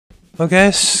Well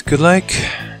guys, good luck.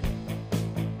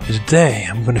 Today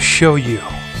I'm gonna show you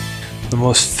the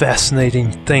most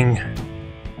fascinating thing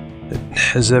that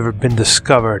has ever been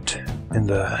discovered in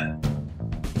the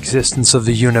existence of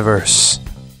the universe.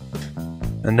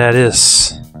 And that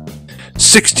is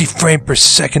 60 frame per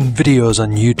second videos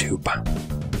on YouTube.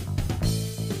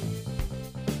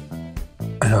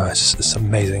 I know, it's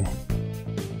amazing.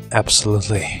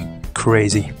 Absolutely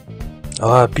crazy. A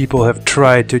lot of people have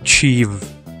tried to achieve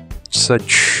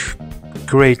such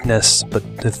greatness, but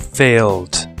have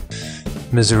failed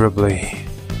miserably.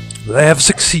 But I have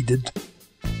succeeded,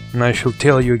 and I shall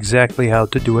tell you exactly how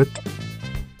to do it.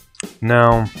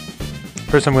 Now,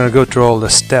 first I'm going to go through all the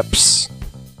steps,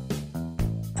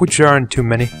 which aren't too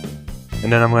many,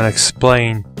 and then I'm going to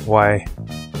explain why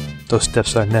those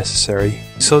steps are necessary,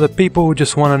 so that people who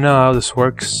just want to know how this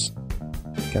works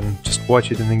can just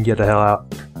watch it and then get the hell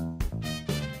out.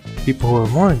 People who are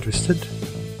more interested,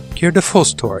 hear the full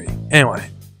story. Anyway,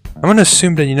 I'm going to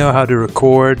assume that you know how to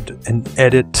record and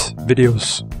edit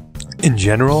videos in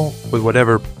general with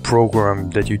whatever program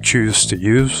that you choose to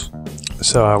use,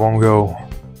 so I won't go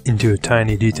into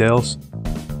tiny details,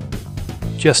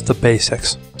 just the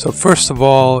basics. So first of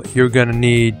all, you're gonna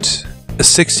need a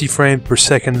 60 frame per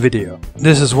second video.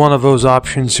 This is one of those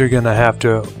options you're gonna have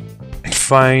to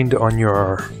find on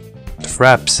your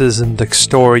Frapses and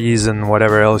Stories and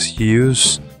whatever else you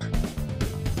use.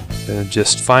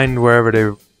 Just find wherever they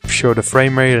show the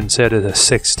frame rate and set it as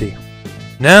 60.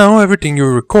 Now everything you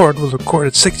record will record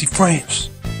at 60 frames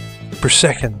per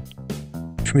second,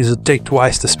 which means it'll take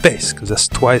twice the space, because that's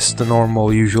twice the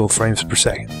normal usual frames per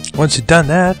second. Once you've done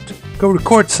that, go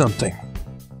record something.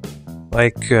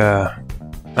 Like, I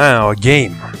don't know, a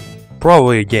game.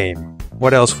 Probably a game.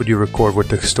 What else would you record with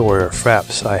the Story or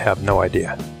Fraps? I have no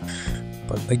idea.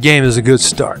 But a game is a good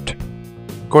start.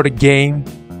 Record a game.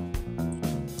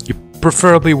 You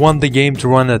preferably want the game to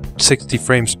run at 60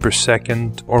 frames per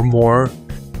second or more,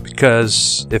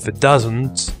 because if it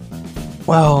doesn't,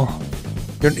 well,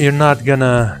 you're not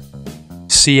gonna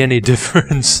see any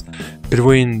difference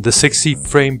between the 60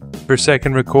 frame per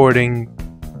second recording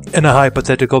and a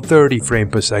hypothetical 30 frame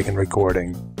per second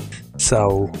recording.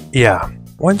 So yeah,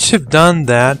 once you've done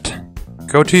that,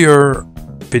 go to your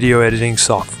video editing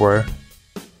software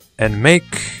and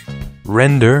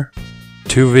render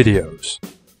 2 videos.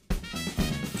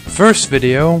 First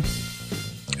video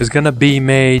is gonna be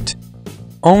made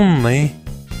only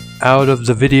out of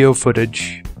the video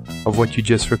footage of what you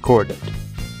just recorded.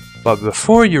 But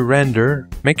before you render,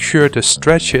 make sure to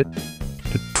stretch it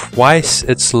to twice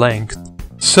its length.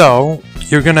 So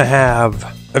you're gonna have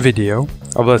a video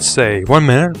of, let's say, 1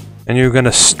 minute, and you're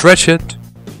gonna stretch it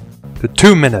to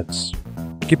 2 minutes.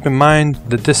 Keep in mind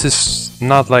that this is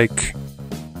not like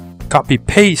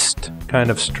copy-paste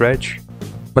kind of stretch,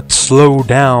 but slow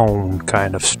down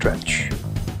kind of stretch.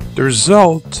 The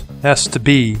result has to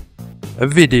be a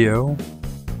video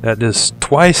that is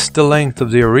twice the length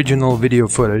of the original video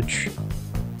footage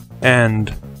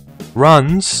and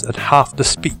runs at half the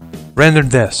speed. Render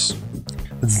this.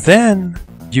 Then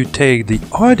you take the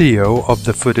audio of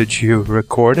the footage you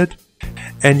recorded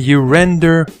and you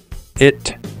render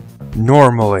it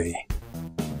normally,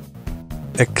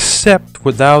 except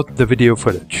without the video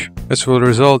footage. This will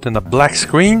result in a black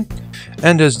screen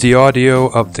and is the audio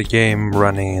of the game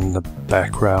running in the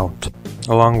background,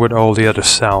 along with all the other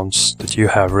sounds that you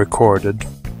have recorded.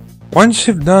 Once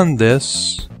you've done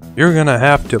this, you're gonna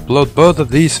have to upload both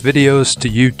of these videos to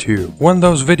YouTube. When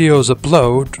those videos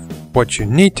upload, what you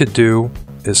need to do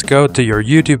is go to your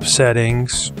YouTube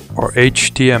settings or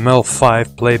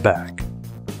HTML5 playback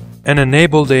and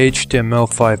enable the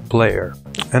HTML5 player.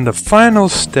 And the final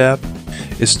step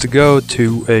is to go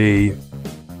to a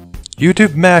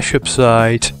YouTube mashup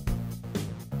site,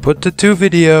 put the 2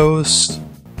 videos,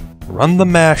 run the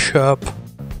mashup,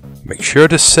 make sure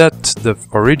to set the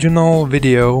original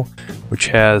video, which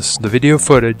has the video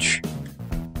footage,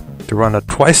 to run at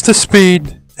twice the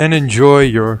speed, and enjoy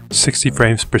your 60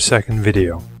 frames per second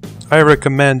video. I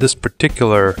recommend this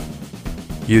particular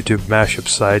YouTube mashup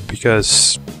site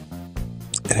because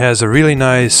it has a really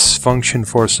nice function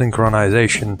for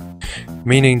synchronization,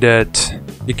 meaning that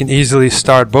you can easily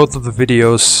start both of the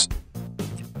videos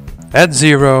at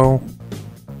 0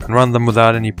 and run them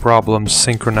without any problems,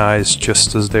 synchronized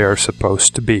just as they are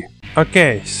supposed to be.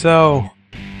 Okay, so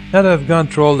now that I've gone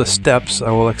through all the steps, I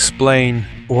will explain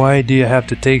why do you have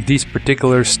to take these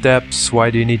particular steps, why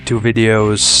do you need 2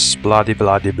 videos, blah de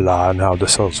blah de blah, and how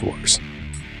this all works.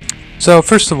 So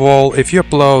first of all, if you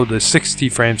upload a 60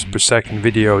 frames per second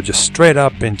video just straight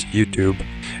up into YouTube,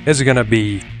 it's gonna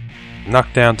be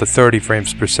knocked down to 30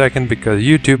 frames per second because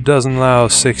YouTube doesn't allow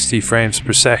 60 frames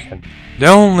per second. The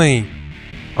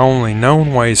only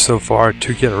known way so far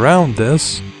to get around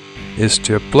this is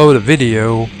to upload a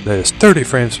video that is 30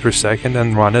 frames per second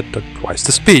and run it at twice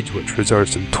the speed, which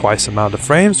results in twice the amount of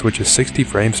frames, which is 60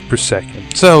 frames per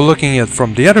second. So looking at it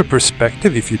from the other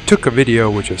perspective, if you took a video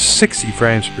which is 60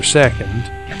 frames per second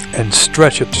and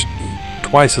stretch it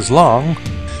twice as long,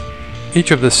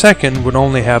 each of the second would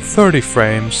only have 30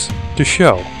 frames to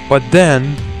show. But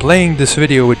then, playing this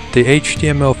video with the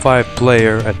HTML5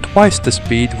 player at twice the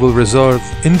speed will result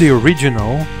in the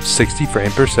original 60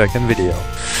 frame per second video.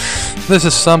 This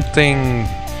is something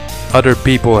other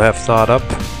people have thought up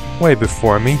way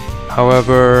before me.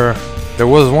 However, there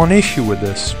was one issue with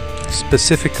this,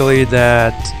 specifically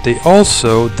that they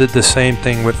also did the same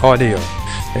thing with audio.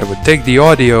 They would take the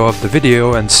audio of the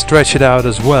video and stretch it out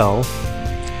as well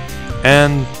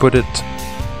and put it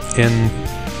in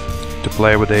to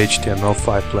play with the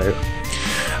HTML5 player.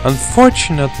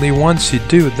 Unfortunately, once you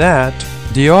do that,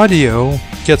 the audio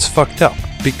gets fucked up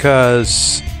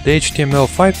because the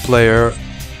HTML5 player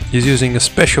is using a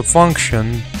special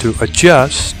function to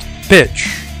adjust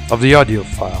pitch of the audio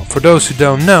file. For those who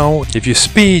don't know, if you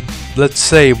speed, let's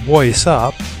say, voice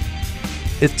up,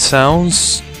 it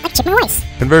sounds like chip my voice.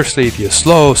 Conversely, if you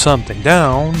slow something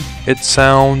down, it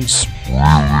sounds really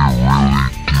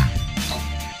deep.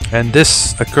 And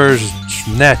this occurs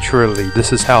naturally.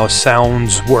 This is how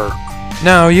sounds work.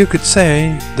 Now, you could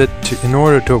say that in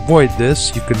order to avoid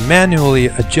this, you could manually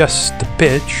adjust the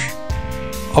pitch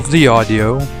of the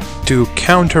audio to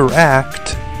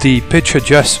counteract the pitch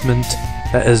adjustment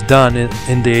that is done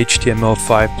in the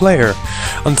HTML5 player.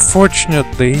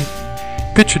 Unfortunately,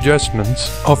 pitch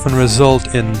adjustments often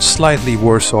result in slightly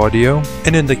worse audio,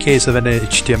 and in the case of an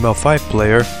HTML5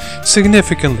 player,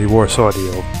 significantly worse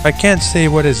audio. I can't say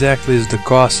what exactly is the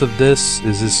cause of this.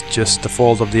 Is this just the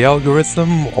fault of the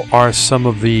algorithm, or are some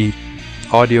of the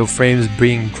audio frames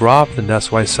being dropped and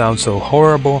that's why it sounds so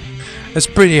horrible? It's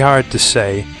pretty hard to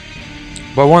say.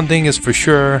 But one thing is for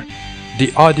sure,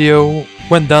 the audio,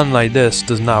 when done like this,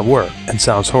 does not work and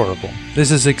sounds horrible.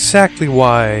 This is exactly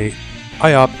why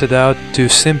I opted out to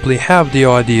simply have the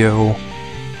audio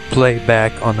play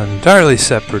back on an entirely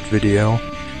separate video,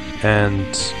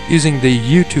 and using the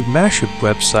YouTube mashup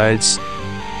websites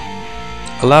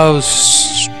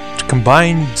allows to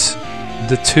combine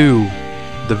the two,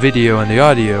 the video and the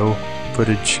audio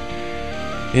footage,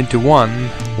 into one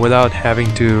without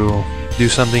having to do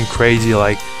something crazy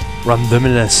like run them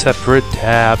in as separate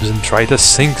tabs and try to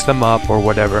sync them up or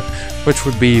whatever, which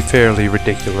would be fairly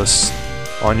ridiculous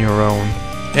on your own.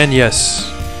 And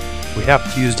yes, we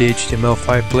have to use the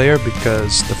HTML5 player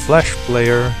because the Flash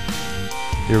player,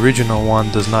 the original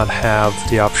one, does not have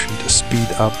the option to speed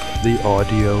up the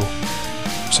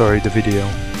the video.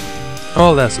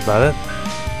 Well, that's about it.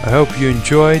 I hope you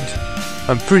enjoyed.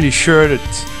 I'm pretty sure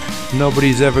that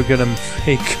nobody's ever gonna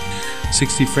make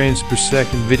 60 frames per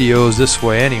second videos this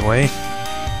way anyway,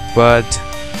 but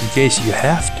in case you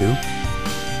have to,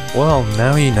 well,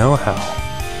 now you know how.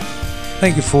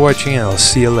 Thank you for watching, and I'll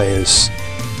see you later.